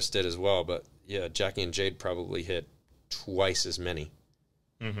 Paris did as well, but yeah, Jackie and Jade probably hit twice as many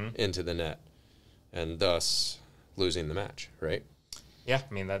into the net, and thus losing the match, right? Yeah,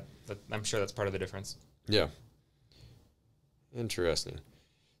 I mean that I'm sure that's part of the difference. Yeah. Interesting.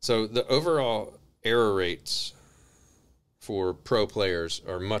 So the overall error rates for pro players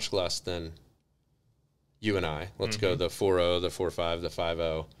are much less than you and I. Let's go the 4-0, the 4-5, the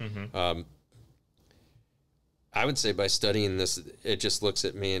 5-0. I would say by studying this, it just looks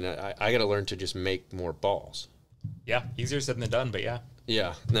at me, and I got to learn to just make more balls. Yeah, easier said than done, but yeah.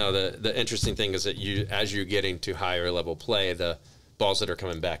 Yeah. No, the interesting thing is that as you're getting to higher level play, the balls that are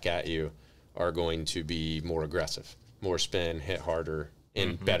coming back at you are going to be more aggressive, more spin, hit harder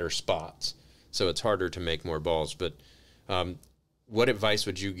in better spots. So it's harder to make more balls. But what advice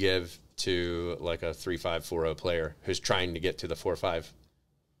would you give to like a 3-5, 4-0 player who's trying to get to the 4-5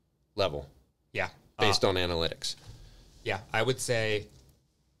 level? Yeah. Based on analytics. Yeah, I would say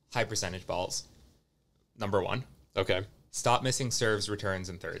high percentage balls. Number one. Okay. Stop missing serves, returns,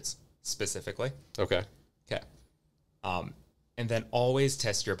 and thirds, specifically. Okay. Okay. And then always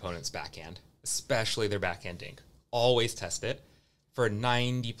test your opponent's backhand, especially their backhand dink. Always test it. For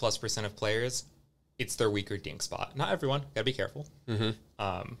 90+% of players, it's their weaker dink spot. Not everyone. Gotta be careful.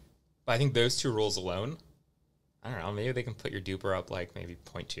 But I think those two rules alone, I don't know, maybe they can put your DUPR up like maybe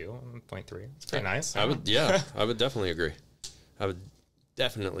 0.2, 0.3. It's pretty nice. I would definitely agree. I would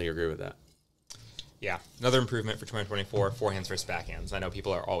definitely agree with that. Yeah. Another improvement for 2024, forehands versus backhands. I know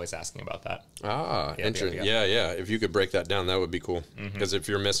people are always asking about that. Ah, interesting. Yeah. If you could break that down, that would be cool. Because if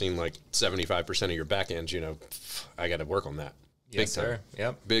you're missing like 75% of your backhands, I got to work on that. Yes, Big time. sir.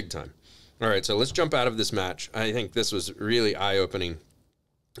 Yep. Big time. All right, so let's jump out of this match. I think this was really eye-opening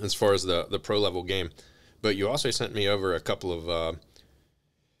as far as the pro-level game. But you also sent me over a couple of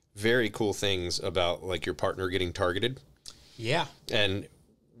very cool things about like your partner getting targeted. Yeah. And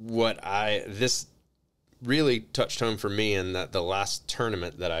this really touched home for me in that the last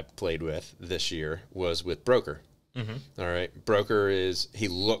tournament that I played with this year was with Broker. All right. Broker he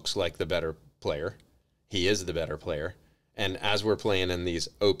looks like the better player. He is the better player. And as we're playing in these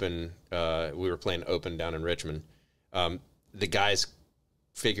open, we were playing open down in Richmond, the guys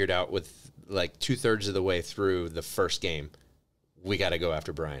figured out with like 2/3 of the way through the first game, we got to go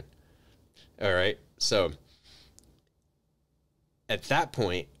after Brian. All right. So at that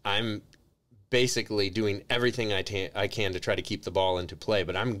point, I'm basically doing everything I can to try to keep the ball into play,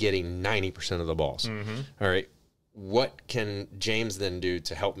 but I'm getting 90% of the balls. All right. What can James then do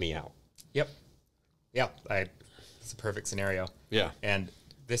to help me out? Yep. Yeah. It's a perfect scenario. Yeah. And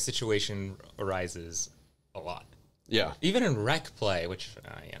this situation arises a lot. Yeah. Even in rec play, which,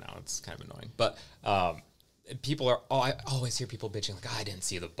 it's kind of annoying. But people are, I always hear people bitching, like, I didn't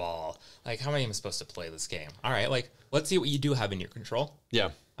see the ball. Like, how am I even supposed to play this game? All right, like, let's see what you do have in your control.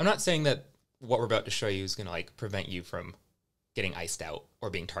 Yeah. I'm not saying that what we're about to show you is going to, like, prevent you from getting iced out or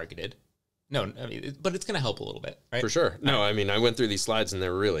being targeted. No, I mean, but it's going to help a little bit, right? For sure. No, I mean, I went through these slides and they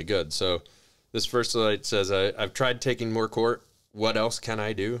were really good. So this first slide says, I've tried taking more court. What else can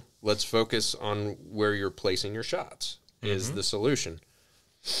I do? Let's focus on where you're placing your shots is the solution.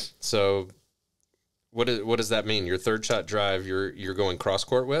 So what does that mean? Your third shot drive, you're going cross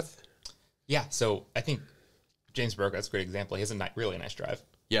court with? Yeah. So I think James Burkett's a great example. He has a really nice drive.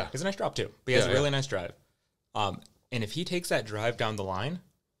 Yeah. He has a nice drop too, but he has a really nice drive. And if he takes that drive down the line,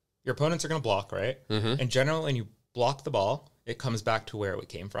 your opponents are going to block, right? And generally, when you block the ball, it comes back to where it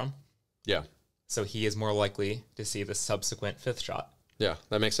came from. Yeah. So he is more likely to see the subsequent fifth shot. Yeah,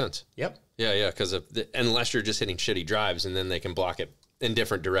 that makes sense. Yep. Yeah, because unless you're just hitting shitty drives, and then they can block it in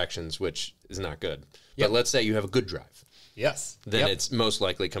different directions, which is not good. Yep. But let's say you have a good drive. Yes. Then it's most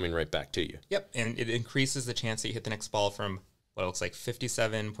likely coming right back to you. Yep. And it increases the chance that you hit the next ball from what looks like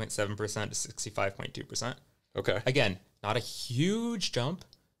 57.7% to 65.2%. Okay. Again, not a huge jump,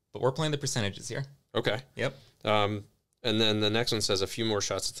 but we're playing the percentages here. Okay. Yep. And then the next one says a few more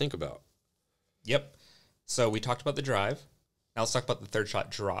shots to think about. Yep. So we talked about the drive. Now let's talk about the third shot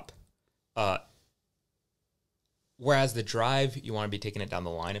drop. Whereas the drive, you want to be taking it down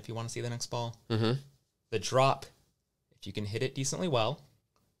the line if you want to see the next ball. The drop, if you can hit it decently well,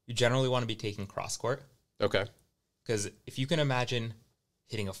 you generally want to be taking cross court. Okay. Because if you can imagine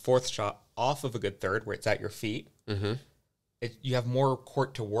hitting a fourth shot off of a good third where it's at your feet, you have more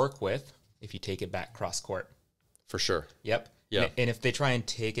court to work with if you take it back cross court. For sure. Yep. Yeah. And if they try and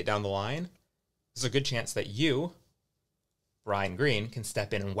take it down the line, there's a good chance that you, Brian Green, can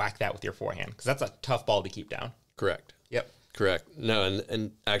step in and whack that with your forehand, because that's a tough ball to keep down. Correct. Yep. Correct. No,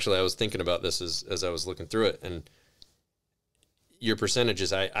 and actually I was thinking about this as I was looking through it, and your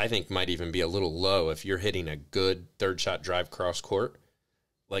percentages I think might even be a little low if you're hitting a good third shot drive cross court.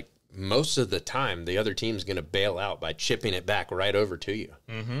 Like most of the time, the other team's going to bail out by chipping it back right over to you.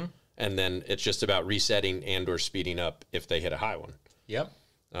 And then it's just about resetting and or speeding up if they hit a high one. Yep.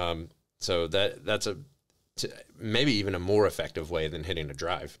 So that's maybe even a more effective way than hitting a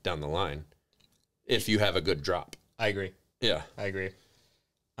drive down the line if you have a good drop. I agree. Yeah. I agree.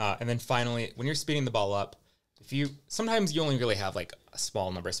 And then finally, when you're speeding the ball up, sometimes you only really have like a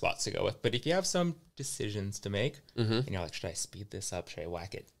small number of spots to go with, but if you have some decisions to make, and you're like, should I speed this up? Should I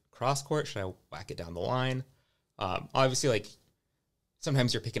whack it cross court? Should I whack it down the line? Obviously, like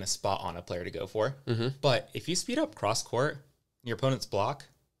sometimes you're picking a spot on a player to go for, but if you speed up cross court, your opponent's block,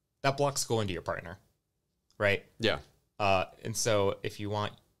 that block's going to your partner, right? Yeah. And so if you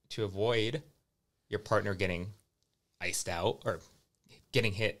want to avoid your partner getting iced out or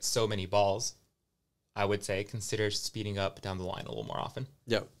getting hit so many balls, I would say consider speeding up down the line a little more often.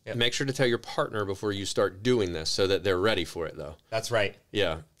 Yeah. Yep. Make sure to tell your partner before you start doing this so that they're ready for it, though. That's right.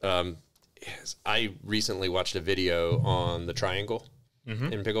 Yeah. I recently watched a video on the triangle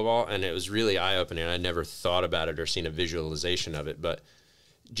in pickleball, and it was really eye-opening. I never thought about it or seen a visualization of it, but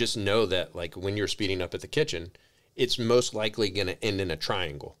just know that like when you're speeding up at the kitchen, it's most likely going to end in a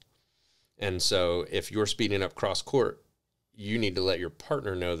triangle. And so if you're speeding up cross court, you need to let your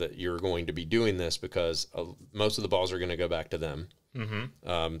partner know that you're going to be doing this because most of the balls are going to go back to them.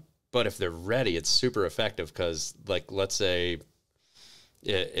 But if they're ready, it's super effective because, like, let's say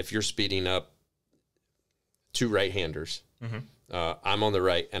if you're speeding up two right-handers, I'm on the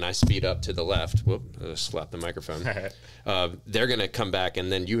right and I speed up to the left. Whoop, I slapped the microphone. They're going to come back,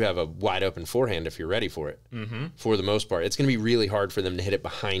 and then you have a wide-open forehand if you're ready for it. For the most part, it's going to be really hard for them to hit it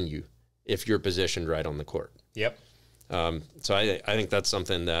behind you if you're positioned right on the court. Yep. So I think that's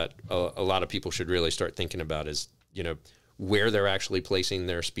something that a lot of people should really start thinking about is, where they're actually placing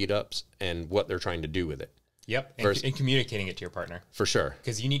their speed ups and what they're trying to do with it. Yep. And communicating it to your partner. For sure.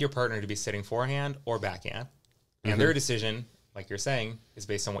 Because you need your partner to be sitting forehand or backhand. And their decision, like you're saying, is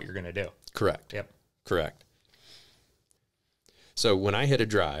based on what you're going to do. Correct. Yep. Correct. So when I hit a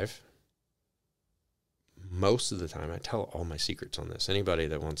drive, most of the time, I tell all my secrets on this, anybody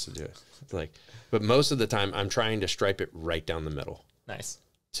that wants to do it, but most of the time I'm trying to stripe it right down the middle. Nice.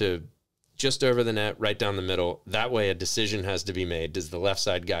 To just over the net, right down the middle. That way a decision has to be made. Does the left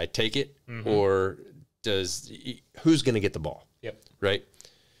side guy take it or who's going to get the ball? Yep. Right.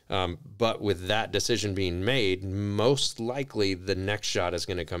 But with that decision being made, most likely the next shot is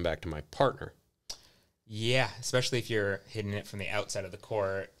going to come back to my partner. Yeah. Especially if you're hitting it from the outside of the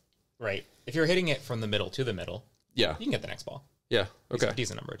court, right? If you're hitting it from the middle to the middle, you can get the next ball. Yeah. Okay. A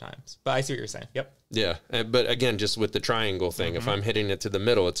decent number of times. But I see what you're saying. Yep. Yeah. But again, just with the triangle thing, if I'm hitting it to the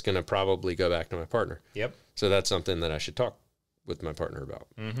middle, it's going to probably go back to my partner. Yep. So that's something that I should talk with my partner about.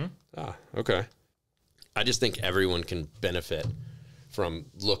 Okay. I just think everyone can benefit from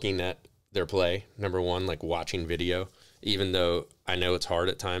looking at their play. Number one, like watching video, even though I know it's hard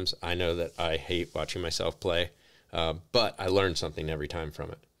at times. I know that I hate watching myself play, but I learn something every time from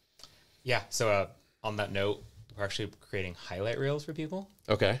it. Yeah. So on that note, we're actually creating highlight reels for people.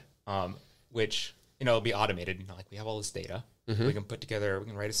 Okay. Which, it'll be automated. Like we have all this data. We can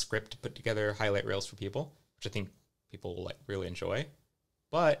write a script to put together highlight reels for people, which I think people will really enjoy.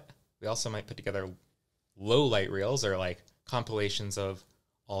 But we also might put together low light reels are like compilations of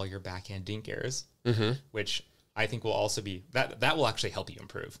all your backhand dink errors, which I think will also be that will actually help you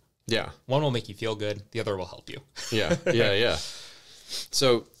improve. Yeah. One will make you feel good. The other will help you. Yeah.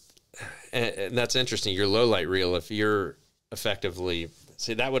 So, and that's interesting. Your low light reel, if you're effectively,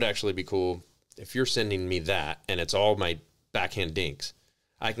 see, that would actually be cool. If you're sending me that and it's all my backhand dinks,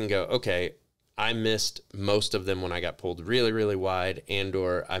 I can go, okay, I missed most of them when I got pulled really, really wide, and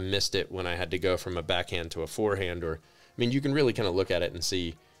or I missed it when I had to go from a backhand to a forehand. Or, I mean, you can really kind of look at it and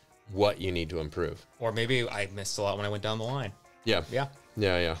see what you need to improve. Or maybe I missed a lot when I went down the line. Yeah.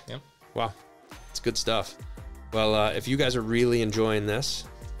 Wow, it's good stuff. Well, if you guys are really enjoying this,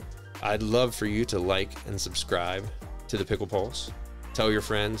 I'd love for you to like and subscribe to the Pickle Pulse. Tell your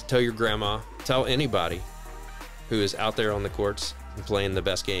friends, tell your grandma, tell anybody who is out there on the courts and playing the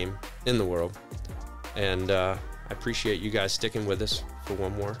best game in the world. And I appreciate you guys sticking with us for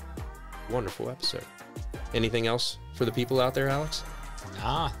one more wonderful episode. Anything else for the people out there, Alex?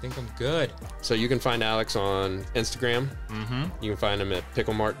 Nah, I think I'm good. So you can find Alex on Instagram. You can find him at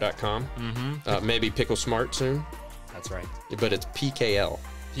picklemart.com. Maybe Picklesmart soon. That's right. But it's PKL.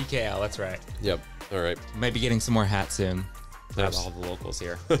 PKL, that's right. Yep. All right. Maybe getting some more hats soon. That's all the locals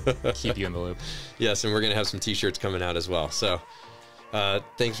here. Keep you in the loop. Yes, and we're going to have some t-shirts coming out as well. So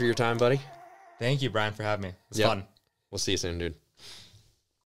thanks for your time, buddy. Thank you, Brian, for having me. It's fun. We'll see you soon, dude.